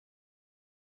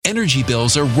energy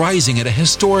bills are rising at a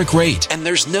historic rate, and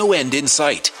there's no end in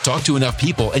sight. Talk to enough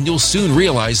people and you'll soon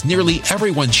realize nearly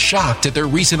everyone's shocked at their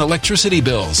recent electricity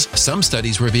bills. Some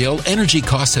studies reveal energy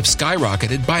costs have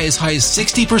skyrocketed by as high as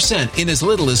 60% in as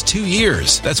little as 2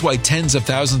 years. That's why tens of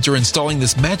thousands are installing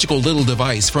this magical little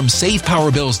device from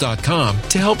SavePowerBills.com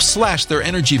to help slash their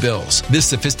energy bills. This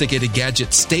sophisticated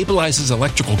gadget stabilizes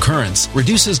electrical currents,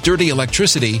 reduces dirty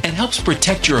electricity, and helps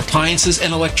protect your appliances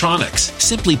and electronics.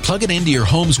 Simply plug it into your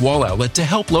home's wall outlet to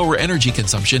help lower energy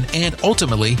consumption and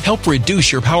ultimately help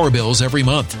reduce your power bills every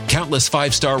month. Countless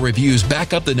 5-star reviews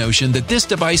back up the notion that this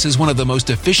device is one of the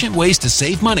most efficient ways to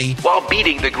save money while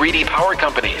beating the greedy power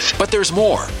companies. But there's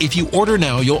more. If you order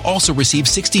now, you'll also receive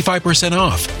 65%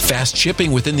 off, fast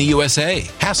shipping within the USA,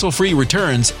 hassle-free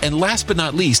returns, and last but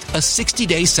not least, a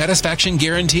 60-day satisfaction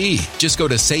guarantee. Just go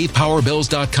to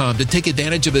SavePowerBills.com to take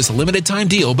advantage of this limited time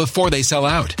deal before they sell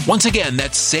out. Once again,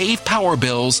 that's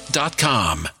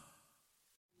SavePowerBills.com.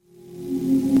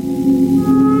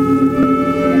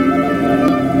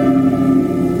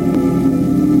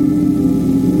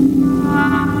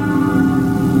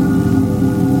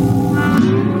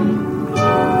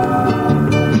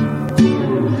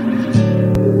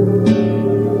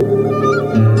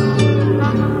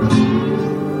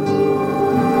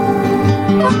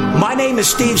 My name is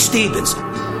Steve Stevens,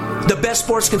 the best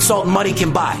sports consultant money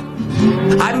can buy.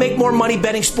 I make more money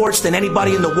betting sports than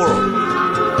anybody in the world.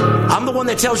 I'm the one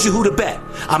that tells you who to bet.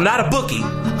 I'm not a bookie.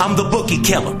 I'm the bookie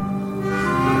killer.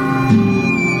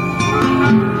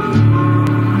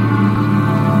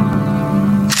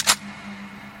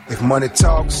 If money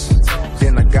talks,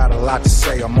 then I got a lot to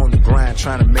say. I'm on the grind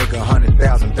trying to make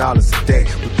 $100,000 a day.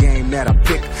 The game that I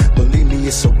pick, believe me,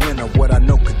 it's a winner. What I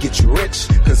know could get you rich,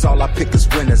 cause all I pick is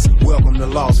winners. Welcome to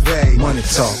Las Vegas. Money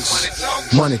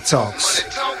talks. Money talks.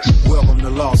 Welcome to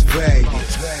Las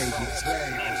Vegas.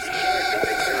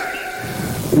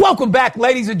 Welcome back,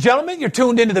 ladies and gentlemen. You're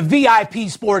tuned into the VIP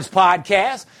Sports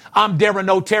Podcast. I'm Darren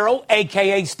Otero,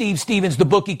 a.k.a. Steve Stevens, the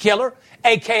Bookie Killer,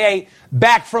 a.k.a.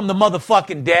 back from the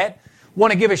motherfucking dead.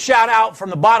 Want to give a shout out from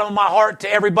the bottom of my heart to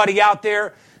everybody out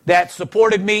there that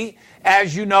supported me.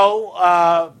 As you know,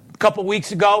 a couple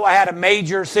weeks ago, I had a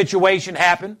major situation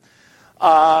happen.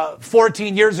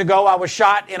 14 years ago, I was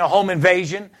shot in a home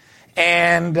invasion.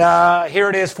 And here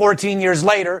it is 14 years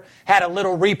later, had a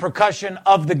little repercussion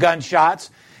of the gunshots,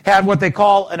 had what they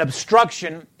call an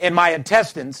obstruction in my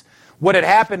intestines. What had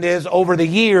happened is over the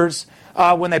years,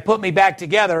 when they put me back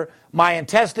together, my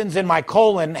intestines and my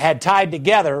colon had tied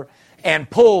together and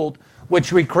pulled,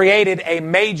 which recreated a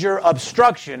major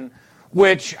obstruction,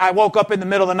 which I woke up in the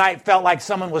middle of the night, felt like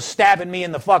someone was stabbing me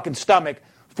in the fucking stomach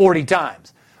 40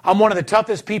 times. I'm one of the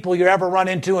toughest people you ever run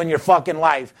into in your fucking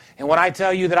life. And when I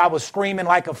tell you that I was screaming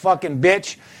like a fucking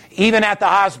bitch, even at the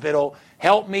hospital,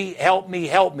 help me, help me,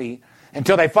 help me,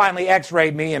 until they finally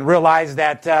x-rayed me and realized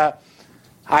that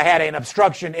I had an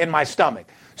obstruction in my stomach.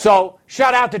 So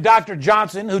shout out to Dr.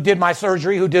 Johnson, who did my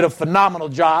surgery, who did a phenomenal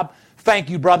job. Thank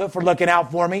you, brother, for looking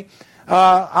out for me.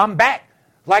 I'm back,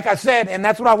 like I said, and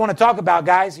that's what I want to talk about,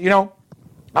 guys. You know,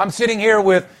 I'm sitting here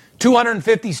with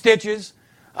 250 stitches,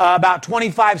 about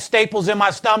 25 staples in my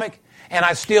stomach, and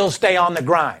I still stay on the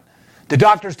grind. The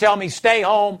doctors tell me stay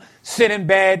home, sit in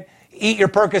bed, eat your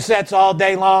Percocets all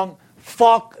day long.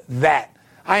 Fuck that.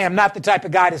 I am not the type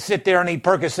of guy to sit there and eat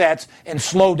Percocets and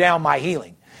slow down my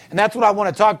healing. And that's what I want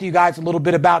to talk to you guys a little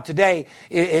bit about today.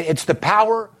 It's the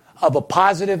power of a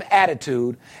positive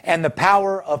attitude and the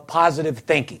power of positive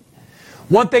thinking.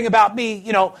 One thing about me,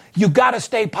 you know, you got to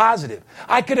stay positive.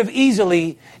 I could have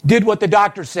easily did what the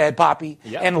doctor said, Poppy,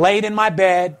 and laid in my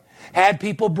bed, had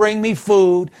people bring me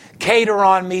food, cater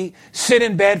on me, sit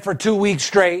in bed for 2 weeks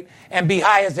straight, and be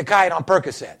high as a kite on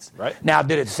Percocets. Right. Now,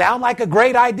 did it sound like a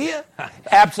great idea?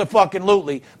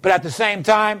 Abso-fucking-lutely. But at the same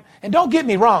time, and don't get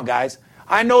me wrong, guys,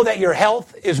 I know that your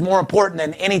health is more important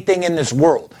than anything in this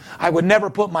world. I would never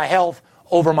put my health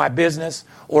over my business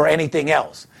or anything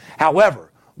else. However,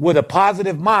 with a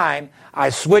positive mind, I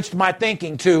switched my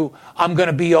thinking to, I'm going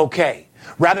to be okay.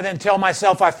 Rather than tell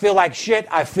myself I feel like shit,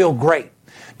 I feel great.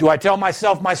 Do I tell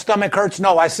myself my stomach hurts?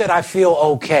 No, I said I feel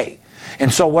okay.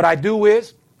 And so what I do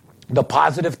is, the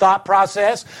positive thought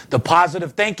process, the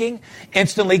positive thinking,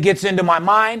 instantly gets into my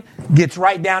mind, gets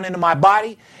right down into my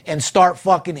body, and start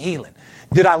fucking healing.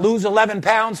 Did I lose 11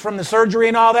 pounds from the surgery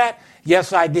and all that?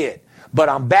 Yes, I did. But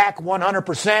I'm back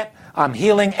 100%. I'm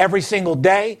healing every single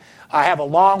day. I have a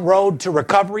long road to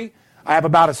recovery. I have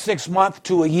about a 6 month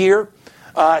to a year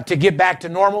to get back to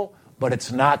normal, but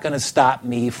it's not going to stop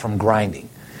me from grinding.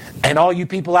 And all you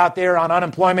people out there on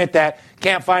unemployment that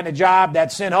can't find a job,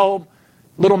 that's sent home,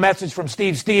 little message from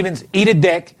Steve Stevens, eat a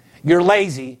dick. you're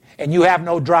lazy, and you have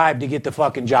no drive to get the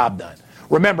fucking job done.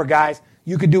 Remember, guys,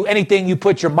 you can do anything you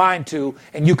put your mind to,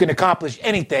 and you can accomplish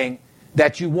anything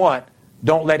that you want.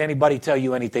 Don't let anybody tell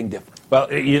you anything different. Well,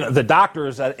 the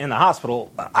doctors in the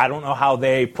hospital, I don't know how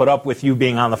they put up with you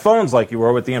being on the phones like you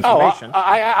were with the information.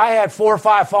 I had 4 or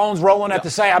 5 phones rolling at the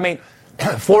same.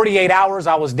 48 hours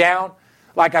I was down.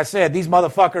 Like I said, these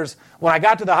motherfuckers, when I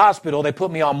got to the hospital, they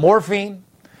put me on morphine,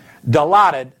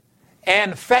 Dilaudid,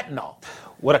 and fentanyl.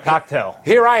 What a cocktail.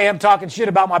 Here I am talking shit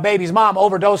about my baby's mom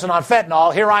overdosing on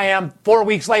fentanyl. Here I am 4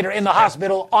 weeks later in the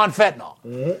hospital on fentanyl.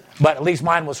 Mm-hmm. But at least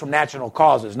mine was from natural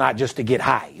causes, not just to get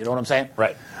high. You know what I'm saying?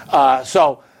 Right.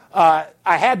 So I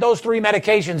had those 3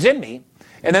 medications in me,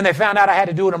 and then they found out I had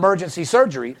to do an emergency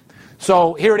surgery.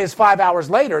 So here it is 5 hours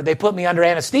later, they put me under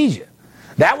anesthesia.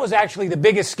 That was actually the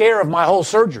biggest scare of my whole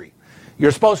surgery.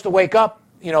 You're supposed to wake up,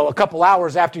 a couple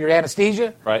hours after your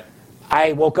anesthesia. Right.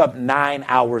 I woke up 9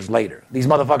 hours later. These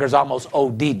motherfuckers almost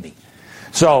OD'd me.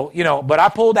 So, but I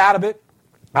pulled out of it.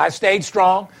 I stayed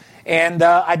strong, and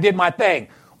I did my thing.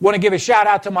 Want to give a shout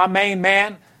out to my main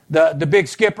man, the big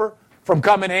skipper, from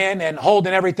coming in and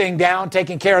holding everything down,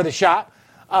 taking care of the shop.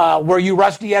 Were you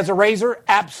rusty as a razor?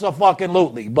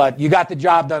 Abso-fucking-lutely. But you got the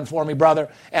job done for me, brother,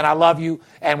 and I love you,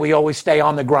 and we always stay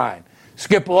on the grind.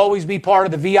 Skip will always be part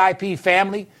of the VIP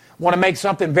family. Want to make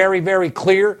something very, very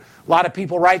clear. A lot of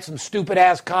people write some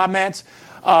stupid-ass comments.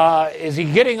 Is he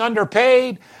getting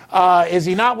underpaid? Is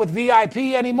he not with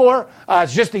VIP anymore?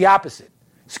 It's just the opposite.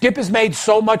 Skip has made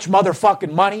so much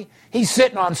motherfucking money, he's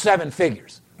sitting on 7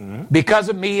 figures. Mm-hmm. Because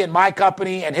of me and my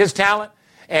company and his talent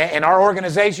and our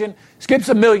organization, Skip's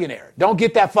a millionaire. Don't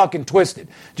get that fucking twisted.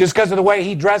 Just because of the way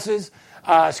he dresses,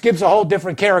 Skip's a whole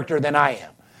different character than I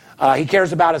am. He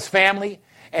cares about his family,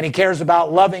 and he cares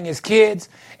about loving his kids,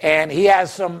 and he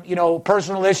has some,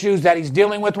 personal issues that he's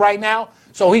dealing with right now,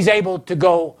 so he's able to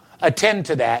go attend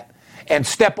to that and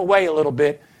step away a little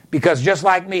bit, because just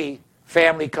like me,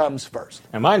 family comes first.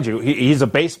 And mind you, he's a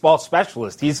baseball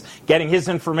specialist. He's getting his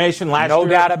information last year. No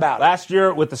doubt about it. Last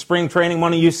year with the spring training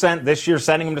money you sent, this year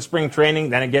sending him to spring training,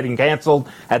 then it getting canceled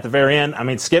at the very end.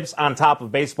 Skip's on top of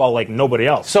baseball like nobody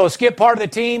else. So is Skip part of the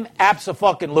team?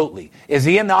 Abso-fucking-lutely. Is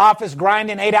he in the office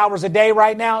grinding 8 hours a day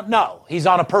right now? No. He's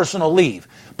on a personal leave.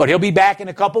 But he'll be back in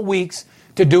a couple weeks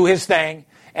to do his thing,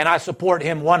 and I support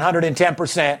him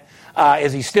 110%.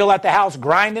 Is he still at the house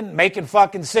grinding, making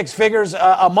fucking 6 figures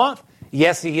a month?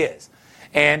 Yes, he is.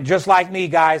 And just like me,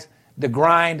 guys, the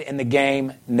grind in the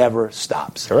game never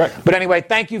stops. Correct. But anyway,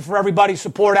 thank you for everybody's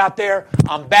support out there.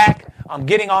 I'm back. I'm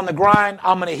getting on the grind.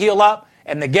 I'm going to heal up.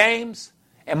 And the games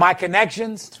and my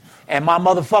connections and my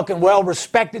motherfucking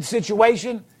well-respected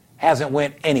situation hasn't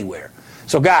went anywhere.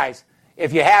 So, guys,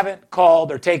 if you haven't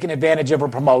called or taken advantage of a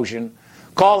promotion,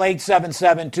 call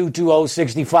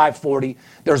 877-220-6540.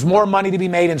 There's more money to be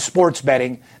made in sports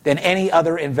betting than any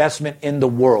other investment in the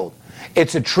world.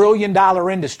 It's $1 trillion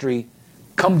industry.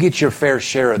 Come get your fair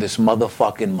share of this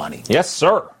motherfucking money. Yes,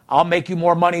 sir. I'll make you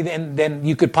more money than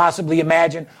you could possibly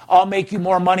imagine. I'll make you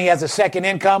more money as a second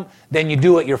income than you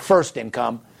do at your first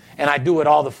income. And I do it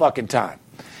all the fucking time.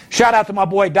 Shout out to my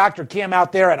boy Dr. Kim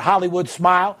out there at Hollywood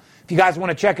Smile. If you guys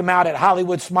want to check him out at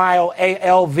Hollywood Smile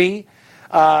ALV.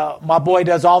 My boy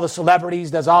does all the celebrities,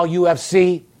 does all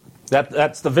UFC.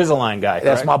 That's the Visalign guy,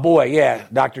 That's right? my boy, yeah,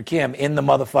 Dr. Kim in the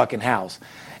motherfucking house.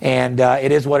 And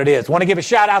it is what it is. Want to give a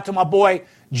shout out to my boy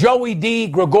Joey D.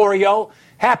 Gregorio.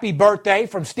 Happy birthday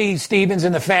from Steve Stevens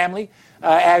and the family.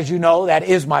 As you know, that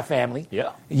is my family.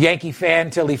 Yeah. Yankee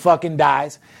fan till he fucking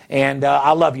dies. And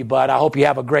I love you, bud. I hope you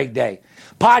have a great day.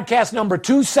 Podcast number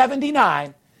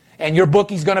 279. And your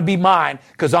bookie's going to be mine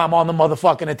because I'm on the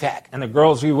motherfucking attack. And the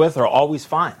girls you with are always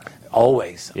fine.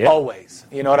 Always. Yeah. Always.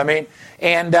 You know what I mean?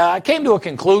 And I came to a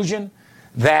conclusion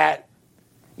that,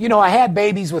 I had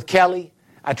babies with Kelly.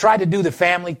 I tried to do the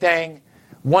family thing,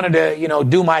 wanted to,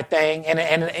 do my thing.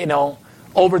 And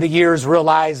over the years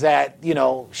realized that,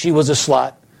 she was a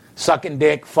slut, sucking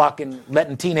dick, fucking,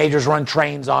 letting teenagers run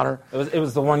trains on her. It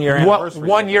was the 1 year anniversary.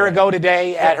 One year ago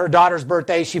today, at her daughter's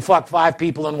birthday, she fucked 5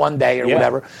 people in one day or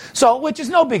whatever. So, which is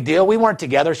no big deal. We weren't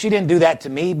together. She didn't do that to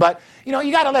me. But,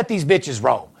 you got to let these bitches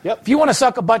roam. Yep. If you want to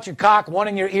suck a bunch of cock, one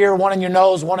in your ear, one in your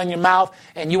nose, one in your mouth,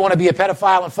 and you want to be a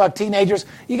pedophile and fuck teenagers,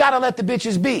 you got to let the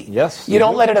bitches be. Yes. You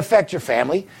don't let it affect your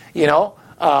family,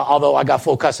 although I got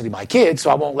full custody of my kids, so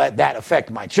I won't let that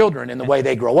affect my children in the way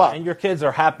they grow up. And your kids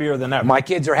are happier than ever. My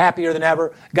kids are happier than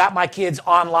ever. Got my kids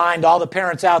online. To all the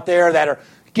parents out there that are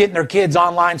getting their kids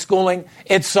online schooling,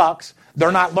 it sucks.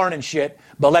 They're not learning shit,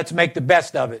 but let's make the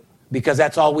best of it because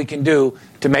that's all we can do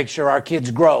to make sure our kids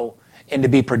grow and to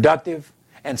be productive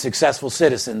and successful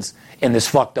citizens in this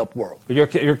fucked up world. Your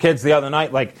kids the other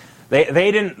night,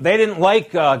 They didn't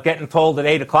like getting told at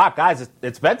 8 o'clock, guys,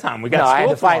 it's bedtime. We got school I had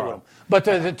to fight tomorrow. with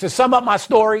them. But to sum up my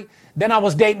story, then I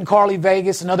was dating Carly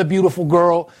Vegas, another beautiful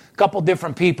girl, a couple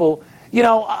different people. You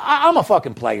know, I'm a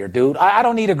fucking player, dude. I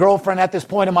don't need a girlfriend at this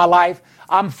point in my life.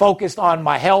 I'm focused on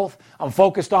my health. I'm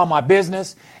focused on my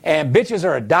business. And bitches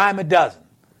are a dime a dozen.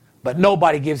 But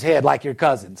nobody gives head like your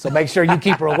cousin. So make sure you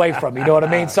keep her away from me. You know what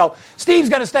I mean? So Steve's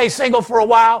going to stay single for a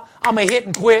while. I'm going to hit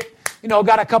and quit. You know,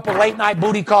 got a couple late night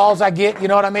booty calls I get, you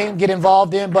know what I mean, get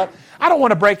involved in. But I don't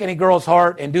want to break any girl's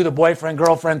heart and do the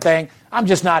boyfriend-girlfriend thing. I'm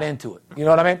just not into it. You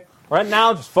know what I mean? Right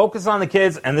now, just focus on the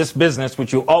kids and this business,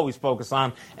 which you always focus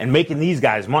on, and making these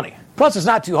guys money. Plus, it's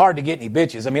not too hard to get any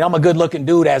bitches. I mean, I'm a good-looking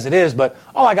dude as it is, but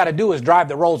all I got to do is drive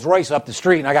the Rolls Royce up the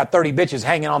street, and I got 30 bitches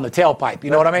hanging on the tailpipe.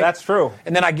 You know what I mean? That's true.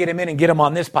 And then I get them in and get them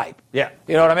on this pipe. Yeah.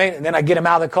 You know what I mean? And then I get them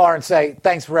out of the car and say,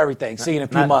 thanks for everything. See you in a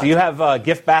few months. Do you have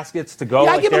gift baskets to go? Yeah,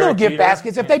 I like give them little Derek gift Jeter?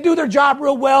 baskets. If they do their job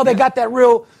real well, they got that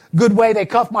real good way. They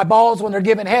cuff my balls when they're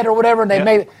giving head or whatever, and they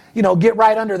may, get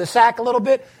right under the sack a little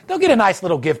bit. They'll get a nice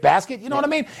little gift basket. You know what I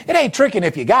mean? It ain't tricking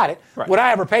if you got it. Right. Would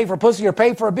I ever pay for pussy or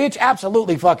pay for a bitch?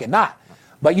 Absolutely fucking not.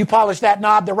 But you polish that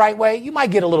knob the right way, you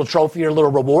might get a little trophy or a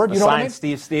little reward. You know what I mean?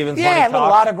 Steve Stevens. Yeah, a little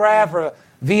autograph or a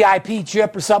VIP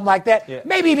chip or something like that. Yeah.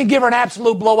 Maybe even give her an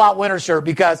absolute blowout winner shirt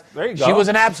because she was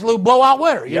an absolute blowout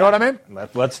winner. You know what I mean?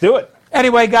 Let's do it.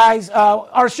 Anyway, guys,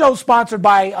 our show's sponsored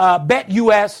by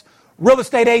BetUS, real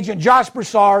estate agent Josh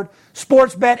Broussard,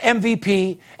 Sportsbet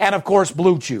MVP, and, of course,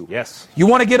 Blue Chew. Yes. You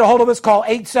want to get a hold of us, call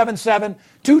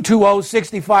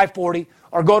 877-220-6540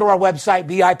 or go to our website,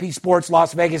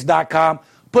 VIPSportsLasVegas.com.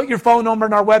 Put your phone number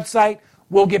in our website.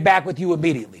 We'll get back with you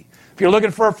immediately. If you're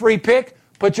looking for a free pick,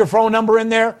 put your phone number in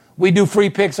there. We do free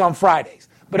picks on Fridays.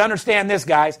 But understand this,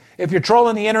 guys. If you're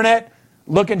trolling the internet,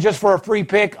 looking just for a free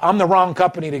pick, I'm the wrong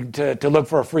company to look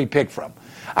for a free pick from.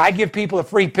 I give people a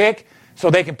free pick so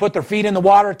they can put their feet in the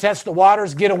water, test the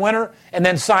waters, get a winner, and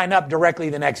then sign up directly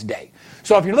the next day.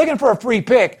 So if you're looking for a free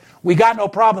pick, we got no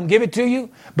problem, give it to you.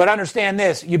 But understand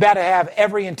this, you better have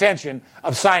every intention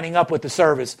of signing up with the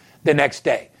service the next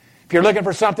day. If you're looking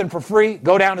for something for free,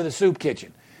 go down to the soup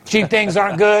kitchen. Cheap things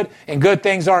aren't good, and good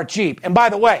things aren't cheap. And by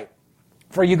the way,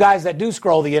 for you guys that do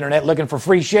scroll the internet looking for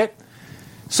free shit,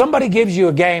 somebody gives you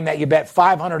a game that you bet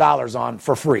 $500 on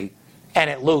for free, and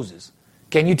it loses.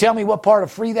 Can you tell me what part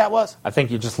of free that was? I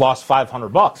think you just lost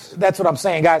 $500. That's what I'm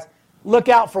saying, guys. Look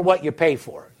out for what you pay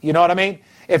for. You know what I mean?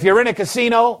 If you're in a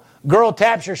casino, girl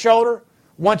taps your shoulder,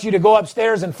 wants you to go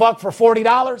upstairs and fuck for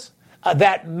 $40,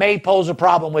 that may pose a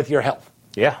problem with your health.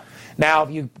 Yeah. Now,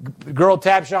 if girl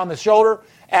taps you on the shoulder,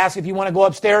 asks if you want to go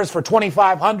upstairs for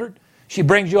 $2,500, she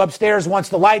brings you upstairs, wants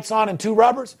the lights on and 2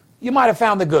 rubbers, you might have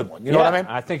found the good one. You know what I mean?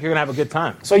 I think you're going to have a good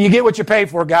time. So you get what you pay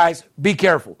for, guys. Be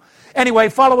careful. Anyway,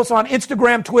 follow us on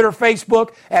Instagram, Twitter,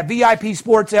 Facebook at VIP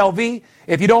Sports LV.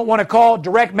 If you don't want to call,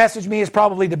 direct message me is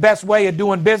probably the best way of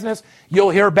doing business. You'll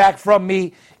hear back from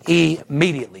me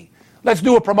immediately. Let's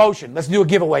do a promotion. Let's do a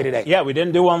giveaway today. Yeah, we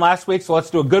didn't do one last week, so let's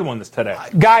do a good one today.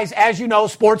 Guys, as you know,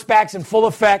 sports back's in full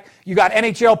effect. You got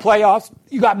NHL playoffs.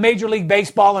 You got Major League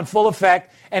Baseball in full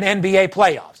effect and NBA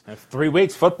playoffs. And 3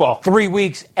 weeks football. 3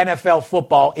 weeks NFL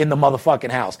football in the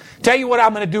motherfucking house. Tell you what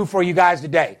I'm going to do for you guys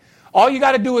today. All you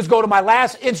got to do is go to my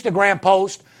last Instagram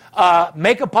post,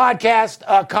 make a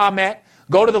podcast comment,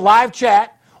 go to the live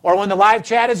chat, or when the live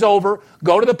chat is over,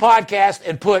 go to the podcast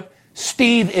and put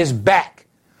Steve is back.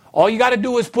 All you got to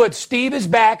do is put Steve is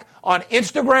back on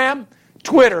Instagram,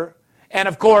 Twitter, and,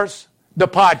 of course, the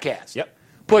podcast. Yep.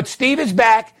 Put Steve is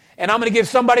back, and I'm going to give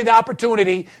somebody the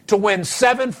opportunity to win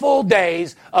 7 full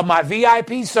days of my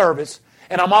VIP service,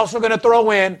 and I'm also going to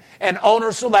throw in an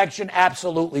owner selection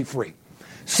absolutely free.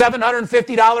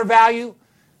 $750 value,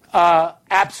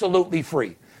 absolutely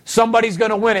free. Somebody's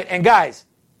going to win it. And, guys,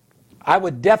 I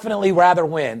would definitely rather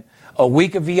win a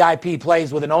week of VIP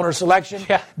plays with an owner selection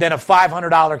than a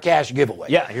 $500 cash giveaway.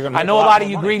 Yeah, you're gonna make I know a a lot lot of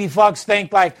more you money. greedy fucks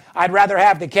think, like, I'd rather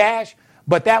have the cash,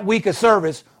 but that week of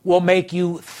service will make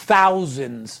you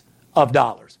thousands of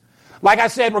dollars. Like I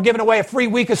said, we're giving away a free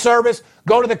week of service.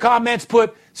 Go to the comments,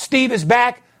 put Steve is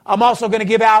back. I'm also going to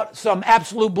give out some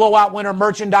absolute blowout winner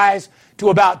merchandise to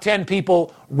about 10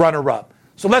 people runner-up.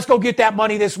 So let's go get that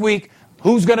money this week.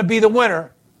 Who's going to be the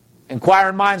winner?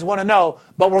 Inquiring minds want to know,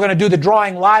 but we're going to do the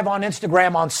drawing live on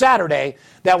Instagram on Saturday.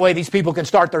 That way these people can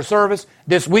start their service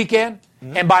this weekend,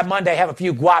 and by Monday have a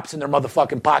few guaps in their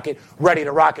motherfucking pocket ready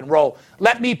to rock and roll.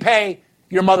 Let me pay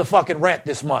your motherfucking rent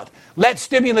this month. Let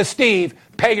Stimulus Steve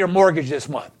pay your mortgage this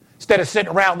month instead of sitting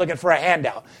around looking for a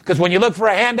handout. Because when you look for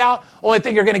a handout, only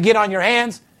thing you're going to get on your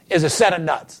hands is a set of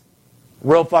nuts.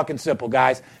 Real fucking simple,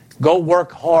 guys. Go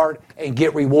work hard and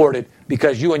get rewarded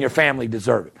because you and your family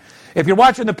deserve it. If you're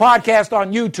watching the podcast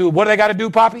on YouTube, what do they got to do,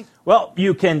 Poppy? Well,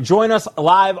 you can join us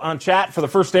live on chat for the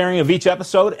first airing of each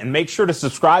episode, and make sure to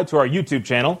subscribe to our YouTube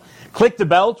channel. Click the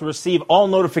bell to receive all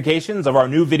notifications of our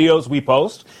new videos we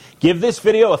post. Give this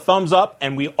video a thumbs up,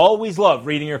 and we always love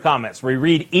reading your comments. We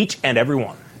read each and every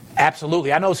one.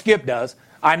 Absolutely. I know Skip does.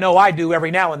 I know I do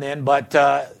every now and then, but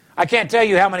I can't tell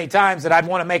you how many times that I'd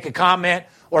want to make a comment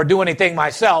or do anything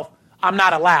myself. I'm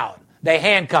not allowed. They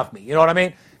handcuff me. You know what I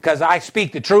mean? Because I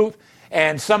speak the truth.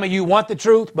 And some of you want the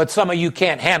truth, but some of you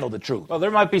can't handle the truth. Well,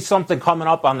 there might be something coming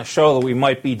up on the show that we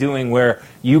might be doing where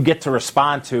you get to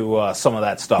respond to some of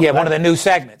that stuff. Yeah, one of the new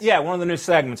segments. Yeah, one of the new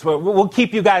segments. We'll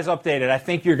keep you guys updated. I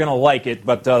think you're going to like it,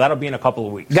 but that'll be in a couple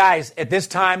of weeks. Guys, at this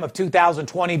time of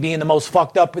 2020 being the most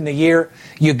fucked up in the year,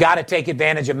 you got to take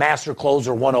advantage of Master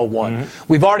Closer 101.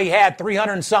 Mm-hmm. We've already had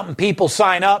 300 and something people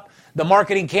sign up. The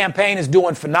marketing campaign is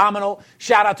doing phenomenal.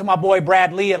 Shout out to my boy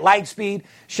Brad Lee at Lightspeed.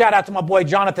 Shout out to my boy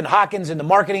Jonathan Hawkins and the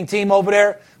marketing team over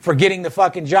there for getting the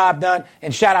fucking job done.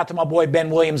 And shout out to my boy Ben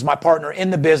Williams, my partner in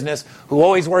the business, who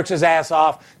always works his ass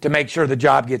off to make sure the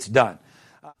job gets done.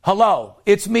 Hello,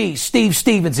 it's me, Steve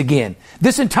Stevens again.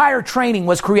 This entire training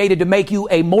was created to make you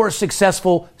a more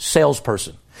successful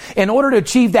salesperson. In order to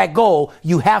achieve that goal,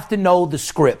 you have to know the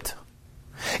script.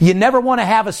 You never want to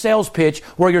have a sales pitch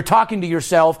where you're talking to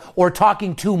yourself or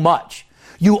talking too much.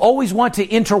 You always want to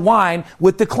intertwine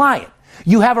with the client.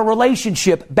 You have a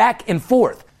relationship back and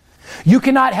forth. You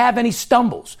cannot have any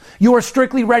stumbles. You are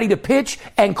strictly ready to pitch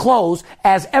and close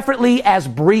as effortlessly as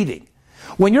breathing.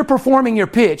 When you're performing your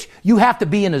pitch, you have to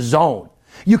be in a zone.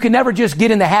 You can never just get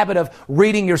in the habit of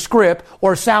reading your script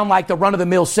or sound like the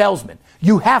run-of-the-mill salesman.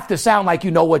 You have to sound like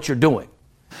you know what you're doing.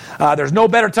 There's no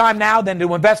better time now than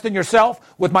to invest in yourself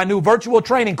with my new virtual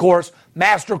training course,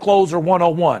 Master Closer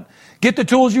 101. Get the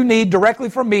tools you need directly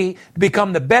from me to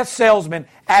become the best salesman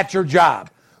at your job.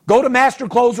 Go to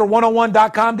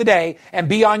mastercloser101.com today and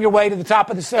be on your way to the top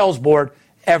of the sales board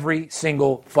every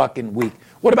single fucking week.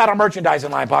 What about our merchandising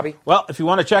line, Poppy? Well, if you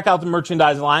want to check out the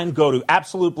merchandising line, go to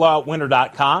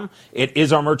AbsoluteBlowoutWinner.com. It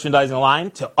is our merchandising line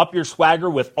to up your swagger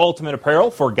with ultimate apparel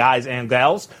for guys and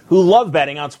gals who love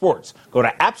betting on sports. Go to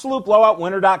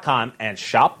AbsoluteBlowoutWinner.com and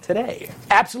shop today.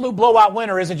 Absolute Blowout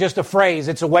Winner isn't just a phrase,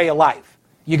 it's a way of life.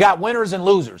 You got winners and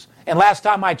losers. And last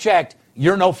time I checked,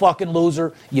 you're no fucking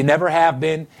loser. You never have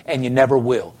been, and you never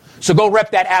will. So go rep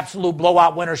that Absolute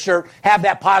Blowout Winner shirt, have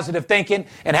that positive thinking,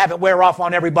 and have it wear off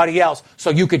on everybody else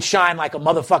so you could shine like a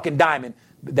motherfucking diamond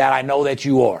that I know that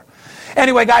you are.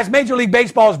 Anyway, guys, Major League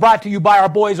Baseball is brought to you by our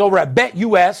boys over at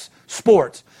BetUS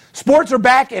Sports. Sports are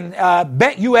back, and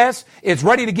BetUS is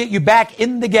ready to get you back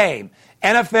in the game.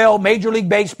 NFL, Major League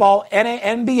Baseball,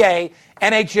 NBA,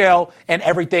 NHL, and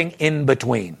everything in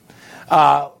between.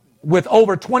 With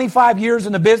over 25 years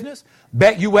in the business,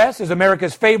 BetUS is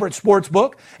America's favorite sports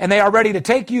book, and they are ready to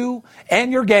take you and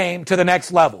your game to the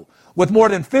next level. With more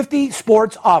than 50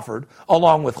 sports offered,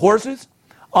 along with horses,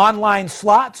 online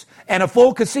slots, and a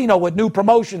full casino with new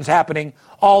promotions happening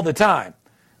all the time.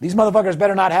 These motherfuckers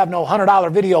better not have no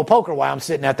 $100 video poker while I'm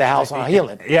sitting at the house on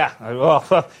healing. Yeah,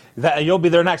 well, you'll be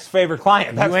their next favorite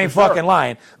client. You ain't fucking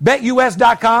lying.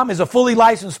 BetUS.com is a fully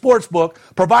licensed sports book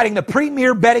providing the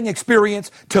premier betting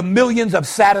experience to millions of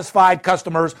satisfied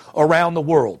customers around the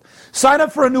world. Sign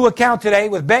up for a new account today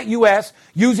with BetUS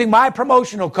using my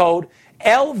promotional code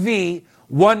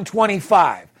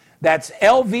LV125. That's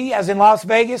LV as in Las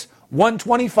Vegas,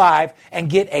 125,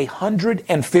 and get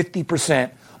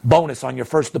 150% bonus on your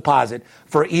first deposit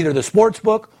for either the sports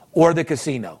book or the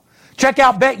casino. Check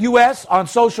out BetUS on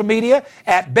social media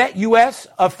at BetUS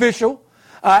Official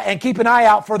and keep an eye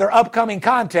out for their upcoming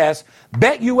contest.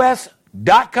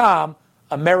 BetUS.com,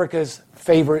 America's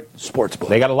favorite sports book.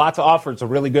 They got a lot to offer. It's a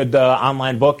really good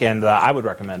online book, and I would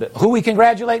recommend it. Who we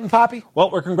congratulating, Poppy? Well,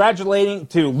 we're congratulating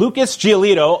to Lucas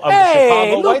Giolito of the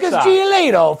Chicago White Sox. Hey, Lucas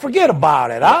Giolito. Forget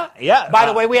about it, huh? Yeah. By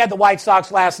the way, we had the White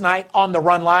Sox last night on the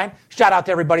run line. Shout out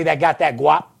to everybody that got that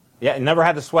guap. Yeah, never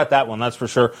had to sweat that one, that's for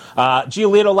sure.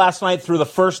 Giolito last night threw the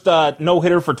first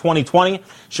no-hitter for 2020.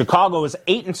 Chicago is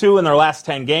 8-2 in their last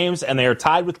 10 games, and they are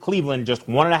tied with Cleveland just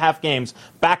 1.5 games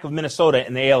back of Minnesota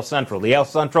in the AL Central. The AL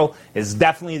Central is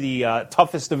definitely the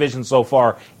toughest division so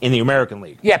far in the American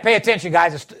League. Yeah, pay attention,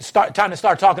 guys. It's time to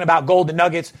start talking about Golden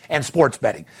Nuggets and sports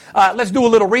betting. Let's do a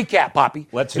little recap, Poppy.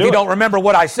 Let's do it. If you don't remember remember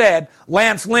what I said,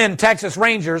 Lance Lynn, Texas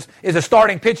Rangers, is a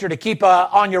starting pitcher to keep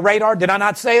on your radar. Did I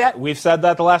not say that? We've said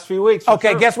that the last few weeks.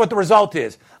 Okay, guess what the result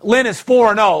is? Lynn is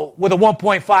 4-0 with a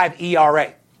 1.5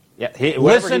 ERA. Yeah,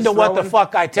 listen to what the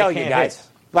fuck I tell you, guys. Hit.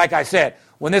 Like I said,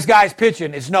 when this guy's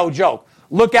pitching, it's no joke.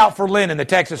 Look out for Lynn and the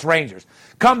Texas Rangers.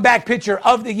 Comeback pitcher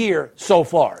of the year so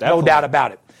far. Definitely. No doubt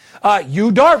about it.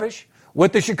 Yu Darvish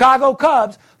with the Chicago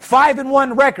Cubs,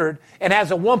 5-1 record, and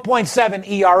has a 1.7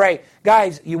 ERA.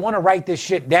 Guys, you want to write this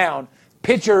shit down.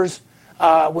 Pitchers,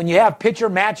 when you have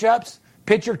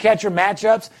pitcher-catcher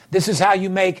matchups, this is how you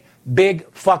make big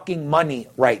fucking money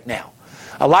right now.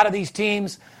 A lot of these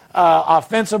teams,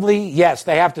 offensively, yes,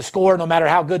 they have to score no matter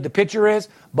how good the pitcher is,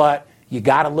 but you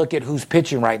got to look at who's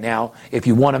pitching right now if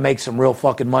you want to make some real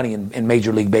fucking money in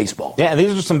Major League Baseball. Yeah, and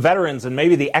these are some veterans, and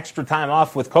maybe the extra time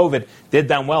off with COVID did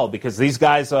them well because these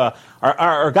guys are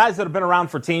guys that have been around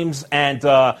for teams and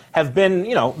have been,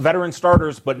 veteran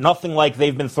starters, but nothing like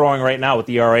they've been throwing right now with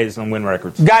the ERAs and win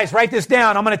records. Guys, write this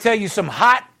down. I'm going to tell you some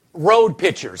hot road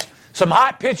pitchers, some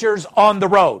hot pitchers on the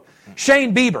road.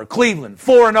 Shane Bieber, Cleveland,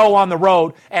 4-0 on the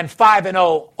road and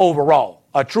 5-0 overall.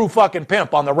 A true fucking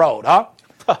pimp on the road, huh?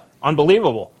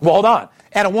 Unbelievable. Well, hold on.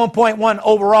 And a 1.1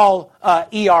 overall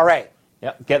ERA.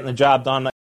 Yep, getting the job done.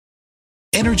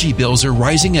 Energy bills are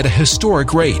rising at a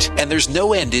historic rate, and there's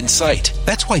no end in sight.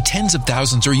 That's why tens of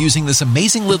thousands are using this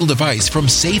amazing little device from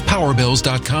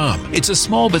SavePowerBills.com. It's a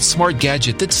small but smart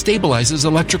gadget that stabilizes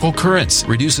electrical currents,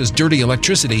 reduces dirty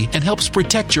electricity, and helps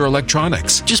protect your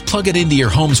electronics. Just plug it into your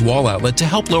home's wall outlet to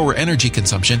help lower energy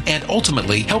consumption and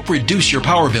ultimately help reduce your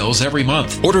power bills every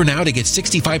month. Order now to get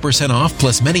 65% off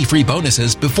plus many free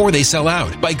bonuses before they sell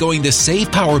out by going to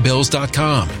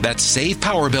SavePowerBills.com. That's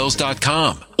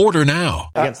SavePowerBills.com. Order now.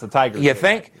 Against the Tigers. You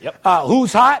think? Yep.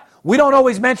 Who's hot? We don't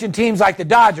always mention teams like the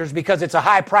Dodgers because it's a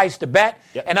high price to bet.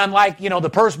 Yep. And unlike, the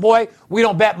purse boy, we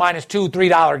don't bet -$2,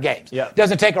 $3 games. Yep.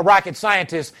 Doesn't take a rocket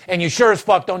scientist, and you sure as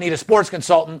fuck don't need a sports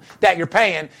consultant that you're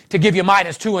paying to give you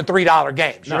 -$2 and $3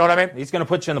 games. You know what I mean? He's going to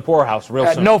put you in the poorhouse real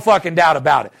soon. No fucking doubt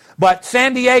about it. But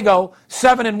San Diego,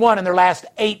 7-1 in their last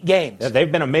 8 games. Yeah,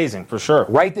 they've been amazing for sure.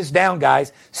 Write this down,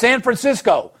 guys. San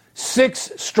Francisco,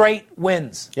 6 straight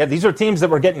wins. Yeah, these are teams that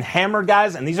were getting hammered,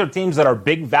 guys, and these are teams that are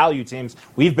big value teams.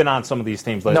 We've been on some of these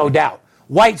teams lately. No doubt.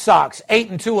 White Sox,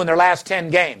 8-2 in their last 10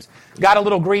 games. Got a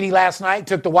little greedy last night,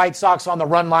 took the White Sox on the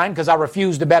run line because I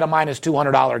refused to bet a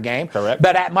 -$200 game. Correct.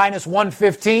 Bet at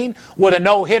 -115 with a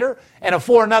no-hitter and a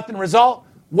 4-0 result.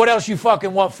 What else you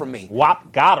fucking want from me?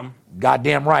 Whop, got him.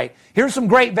 Goddamn right. Here's some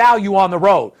great value on the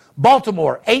road.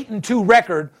 Baltimore, 8-2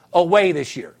 record away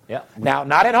this year. Yeah. Now,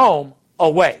 not at home,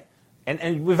 away.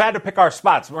 And we've had to pick our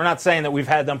spots. We're not saying that we've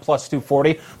had them plus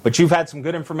 240, but you've had some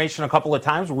good information a couple of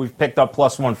times where we've picked up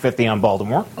plus 150 on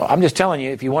Baltimore. I'm just telling you,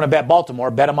 if you want to bet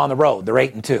Baltimore, bet them on the road. They're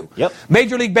 8-2. Yep.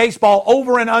 Major League Baseball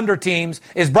over and under teams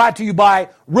is brought to you by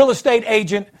real estate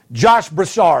agent Josh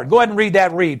Broussard. Go ahead and read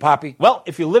that read, Poppy. Well,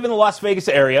 if you live in the Las Vegas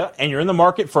area and you're in the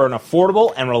market for an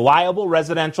affordable and reliable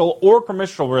residential or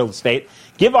commercial real estate,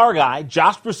 give our guy,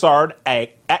 Josh Broussard,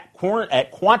 at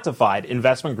Quantified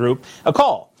Investment Group, a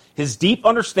call. His deep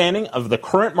understanding of the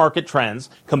current market trends,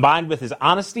 combined with his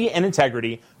honesty and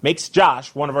integrity, makes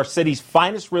Josh one of our city's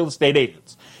finest real estate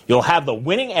agents. You'll have the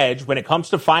winning edge when it comes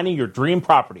to finding your dream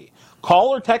property. Call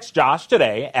or text Josh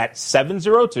today at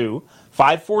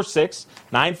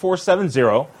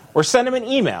 702-546-9470 or send him an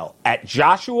email at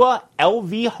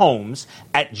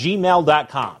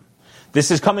joshualvhomes@gmail.com. This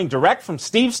is coming direct from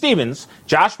Steve Stevens.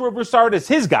 Joshua Broussard is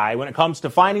his guy when it comes to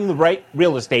finding the right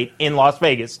real estate in Las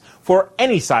Vegas for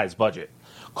any size budget.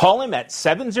 Call him at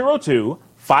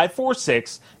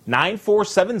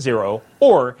 702-546-9470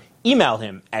 or email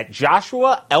him at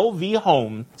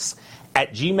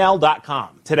joshualvhomes@gmail.com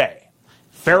today.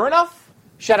 Fair enough?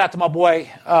 Shout out to my boy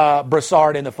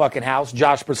Broussard in the fucking house,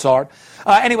 Josh Broussard.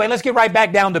 Anyway, let's get right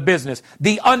back down to business.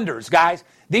 The unders, guys.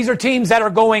 These are teams that are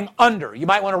going under. You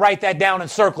might want to write that down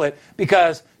and circle it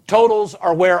because totals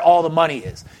are where all the money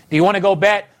is. Do you want to go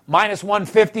bet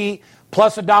 -150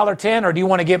 plus $1.10, or do you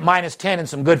want to get -10 and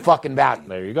some good fucking value?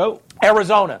 There you go.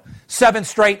 Arizona, 7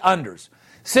 straight unders.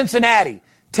 Cincinnati,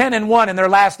 10-1 in their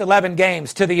last 11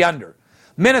 games to the under.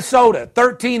 Minnesota,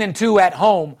 13-2 at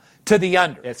home to the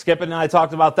under. Yeah, Skip and I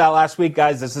talked about that last week,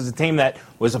 guys. This is a team that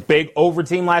was a big over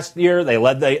team last year. They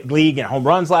led the league in home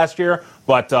runs last year,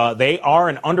 but they are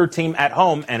an under team at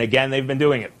home, and again, they've been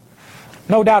doing it.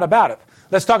 No doubt about it.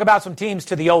 Let's talk about some teams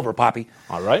to the over, Poppy.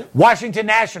 All right. Washington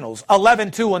Nationals,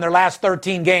 11-2 in their last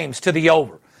 13 games to the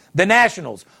over. The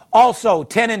Nationals, also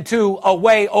 10-2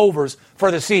 away overs for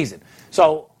the season.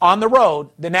 So on the road,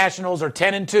 the Nationals are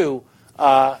 10-2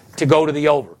 to go to the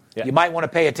over. Yeah. You might want to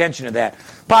pay attention to that.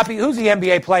 Poppy, who's the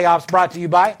NBA playoffs brought to you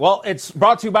by? Well, it's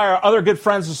brought to you by our other good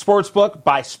friends at Sportsbook,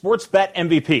 by Sportsbet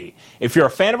MVP. If you're a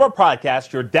fan of our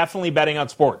podcast, you're definitely betting on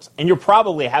sports, and you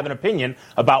probably have an opinion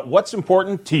about what's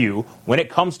important to you when it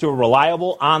comes to a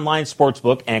reliable online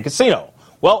sportsbook and casino.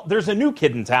 Well, there's a new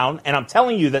kid in town, and I'm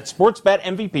telling you that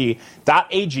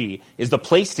SportsBetMVP.ag is the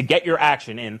place to get your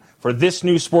action in for this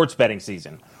new sports betting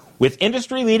season. With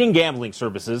industry-leading gambling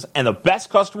services and the best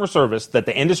customer service that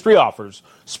the industry offers,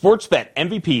 Sportsbet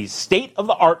MVP's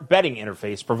state-of-the-art betting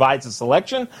interface provides a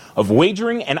selection of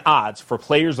wagering and odds for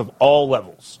players of all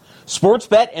levels.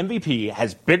 Sportsbet MVP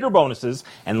has bigger bonuses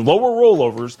and lower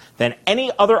rollovers than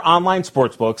any other online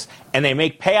sportsbooks, and they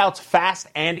make payouts fast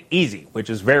and easy, which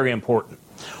is very important.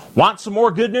 Want some more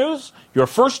good news? Your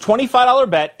first $25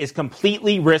 bet is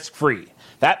completely risk-free.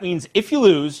 That means if you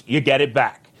lose, you get it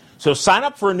back. So sign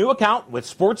up for a new account with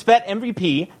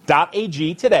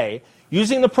sportsbetmvp.ag today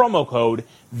using the promo code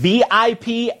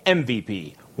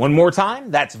VIPMVP. One more time,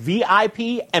 that's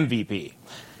VIPMVP.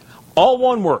 All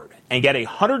one word, and get a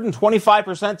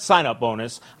 125% sign-up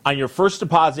bonus on your first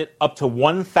deposit up to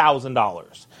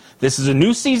 $1,000. This is a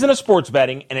new season of sports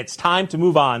betting, and it's time to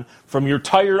move on from your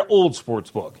tired old sports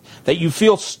book that you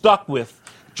feel stuck with.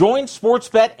 Join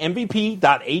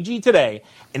sportsbetmvp.ag today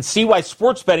and see why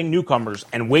sports betting newcomers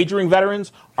and wagering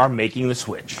veterans are making the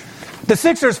switch. The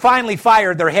Sixers finally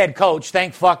fired their head coach,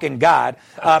 thank fucking God,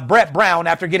 Brett Brown,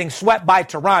 after getting swept by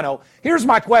Toronto. Here's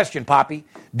my question, Poppy.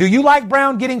 Do you like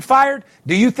Brown getting fired?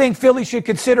 Do you think Philly should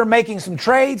consider making some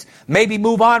trades, maybe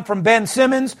move on from Ben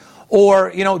Simmons or,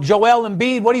 Joel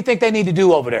Embiid? What do you think they need to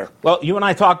do over there? Well, you and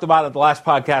I talked about it the last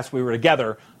podcast we were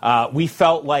together. We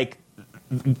felt like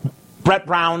Brett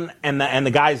Brown and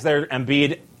the guys there,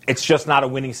 Embiid, it's just not a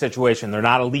winning situation. They're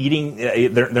not a leading.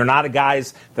 They're not a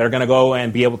guys that are going to go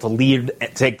and be able to lead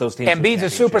and take those teams. Embiid's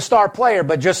a superstar player,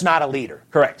 but just not a leader.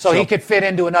 Correct. So he could fit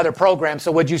into another program.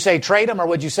 So would you say trade him, or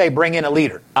would you say bring in a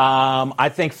leader? I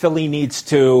think Philly needs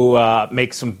to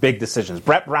make some big decisions.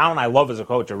 Brett Brown, I love as a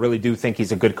coach. I really do think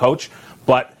he's a good coach.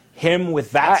 But him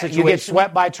with that situation, you get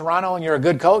swept by Toronto, and you're a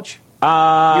good coach. You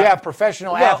have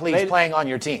professional athletes playing on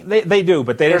your team. They do,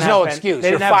 but there's no excuse.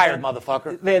 You're fired,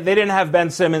 motherfucker. They didn't have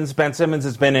Ben Simmons. Ben Simmons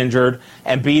has been injured.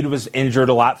 Embiid was injured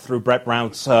a lot through Brett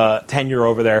Brown's tenure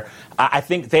over there. I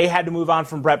think they had to move on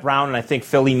from Brett Brown, and I think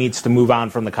Philly needs to move on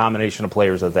from the combination of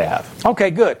players that they have. Okay,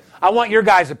 good. I want your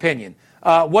guys' opinion.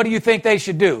 What do you think they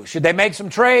should do? Should they make some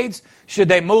trades? Should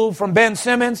they move from Ben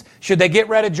Simmons? Should they get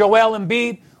rid of Joel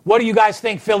Embiid? What do you guys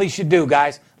think Philly should do,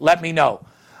 guys? Let me know.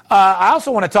 I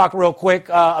also want to talk real quick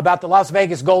about the Las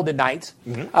Vegas Golden Knights.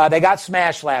 Mm-hmm. They got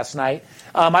smashed last night.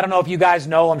 I don't know if you guys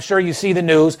know. I'm sure you see the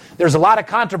news. There's a lot of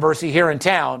controversy here in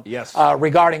town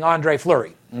regarding Andre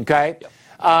Fleury. Okay,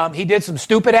 yep. He did some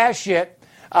stupid-ass shit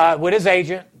with his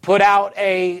agent, put out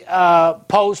a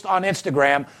post on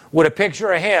Instagram with a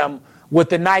picture of him with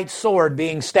the knight's sword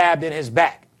being stabbed in his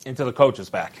back. Into the coach's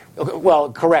back.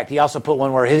 Well, correct. He also put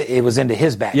one where it was into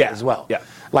his back as well. Yeah.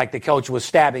 Like the coach was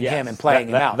stabbing him and playing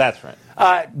him out. That's right.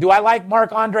 Do I like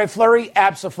Marc-Andre Fleury?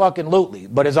 Absolutely.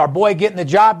 But is our boy getting the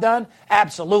job done?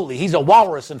 Absolutely. He's a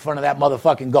walrus in front of that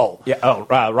motherfucking goal. Yeah.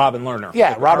 Robin Lerner.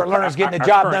 Yeah, Robert Lerner's getting the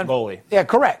job done. Goalie. Yeah,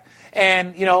 correct.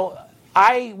 And,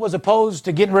 I was opposed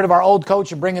to getting rid of our old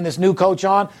coach and bringing this new coach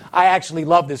on. I actually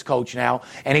love this coach now,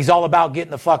 and he's all about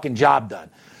getting the fucking job done.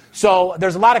 So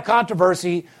there's a lot of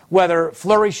controversy whether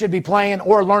Fleury should be playing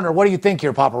or Lerner. What do you think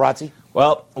here, Paparazzi?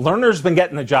 Well, Lerner's been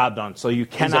getting the job done, so you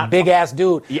cannot... He's a big-ass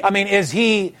dude. Yeah. I mean, is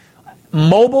he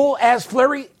mobile as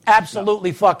Fleury?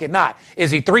 Absolutely fucking not.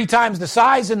 Is he 3 times the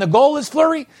size in the goal as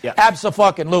Fleury? Yeah.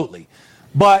 Abso-fucking-lutely.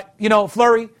 But,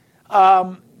 Fleury,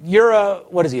 you're a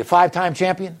 5-time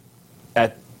champion?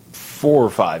 At 4 or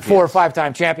 5. 4 or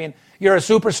 5-time champion. You're a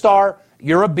superstar.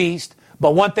 You're a beast.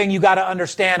 But one thing you got to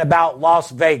understand about Las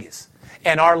Vegas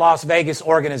and our Las Vegas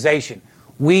organization,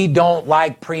 we don't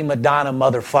like prima donna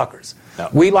motherfuckers. No.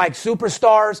 We like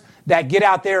superstars that get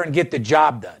out there and get the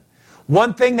job done.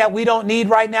 One thing that we don't need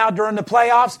right now during the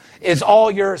playoffs is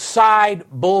all your side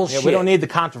bullshit. Yeah, we don't need the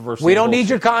controversy. We don't need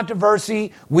your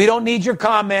controversy. We don't need your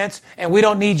comments. And we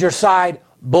don't need your side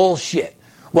bullshit.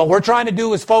 What we're trying to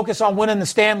do is focus on winning the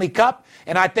Stanley Cup.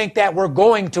 And I think that we're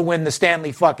going to win the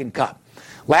Stanley fucking Cup.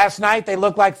 Last night, they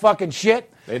looked like fucking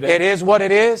shit. It is what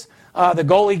it is. The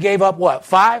goalie gave up,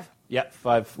 5? Yeah,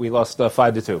 5. We lost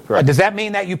 5-2. Correct. Does that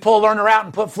mean that you pull Lerner out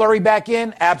and put Fleury back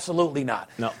in? Absolutely not.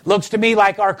 No. Looks to me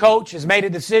like our coach has made a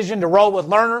decision to roll with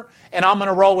Lerner, and I'm going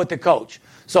to roll with the coach.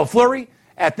 So, Fleury,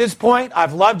 at this point,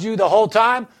 I've loved you the whole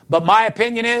time, but my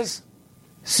opinion is,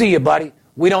 see you, buddy.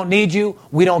 We don't need you.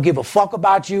 We don't give a fuck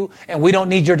about you, and we don't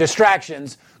need your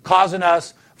distractions causing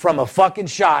us from a fucking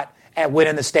shot at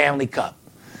winning the Stanley Cup.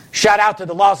 Shout out to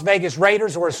the Las Vegas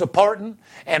Raiders who are supporting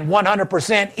and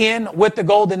 100% in with the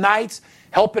Golden Knights,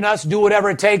 helping us do whatever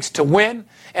it takes to win.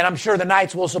 And I'm sure the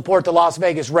Knights will support the Las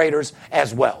Vegas Raiders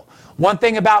as well. One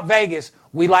thing about Vegas,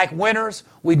 we like winners.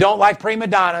 We don't like prima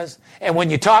donnas. And when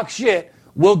you talk shit,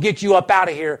 we'll get you up out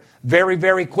of here very,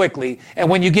 very quickly. And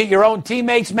when you get your own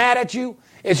teammates mad at you,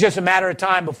 It's just a matter of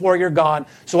time before you're gone.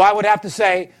 So I would have to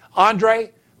say,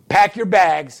 Andre, pack your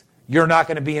bags. You're not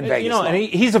going to be in Vegas. And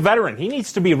he's a veteran. He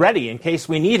needs to be ready in case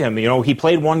we need him. He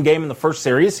played one game in the first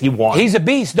series. He won. He's a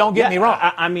beast. Don't get me wrong.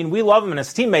 I mean, we love him and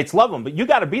his teammates love him, but you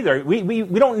got to be there. We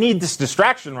don't need this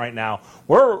distraction right now.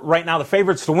 We're right now the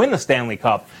favorites to win the Stanley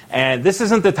Cup, and this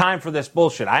isn't the time for this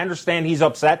bullshit. I understand he's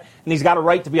upset, and he's got a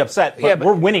right to be upset, but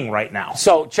we're winning right now.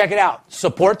 So check it out.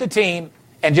 Support the team.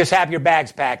 And just have your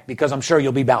bags packed because I'm sure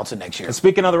you'll be bouncing next year. And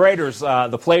speaking of the Raiders,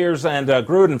 the players and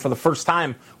Gruden for the first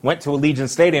time went to Allegiant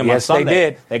Stadium on Sunday. They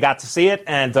did. They got to see it,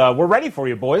 and we're ready for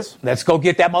you, boys. Let's go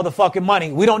get that motherfucking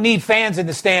money. We don't need fans in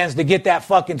the stands to get that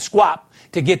fucking squap,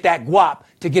 to get that guap,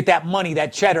 to get that money,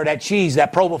 that cheddar, that cheese,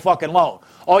 that provolone.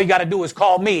 All you got to do is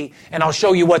call me, and I'll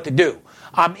show you what to do.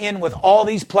 I'm in with all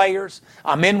these players.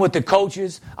 I'm in with the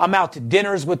coaches. I'm out to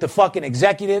dinners with the fucking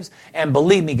executives. And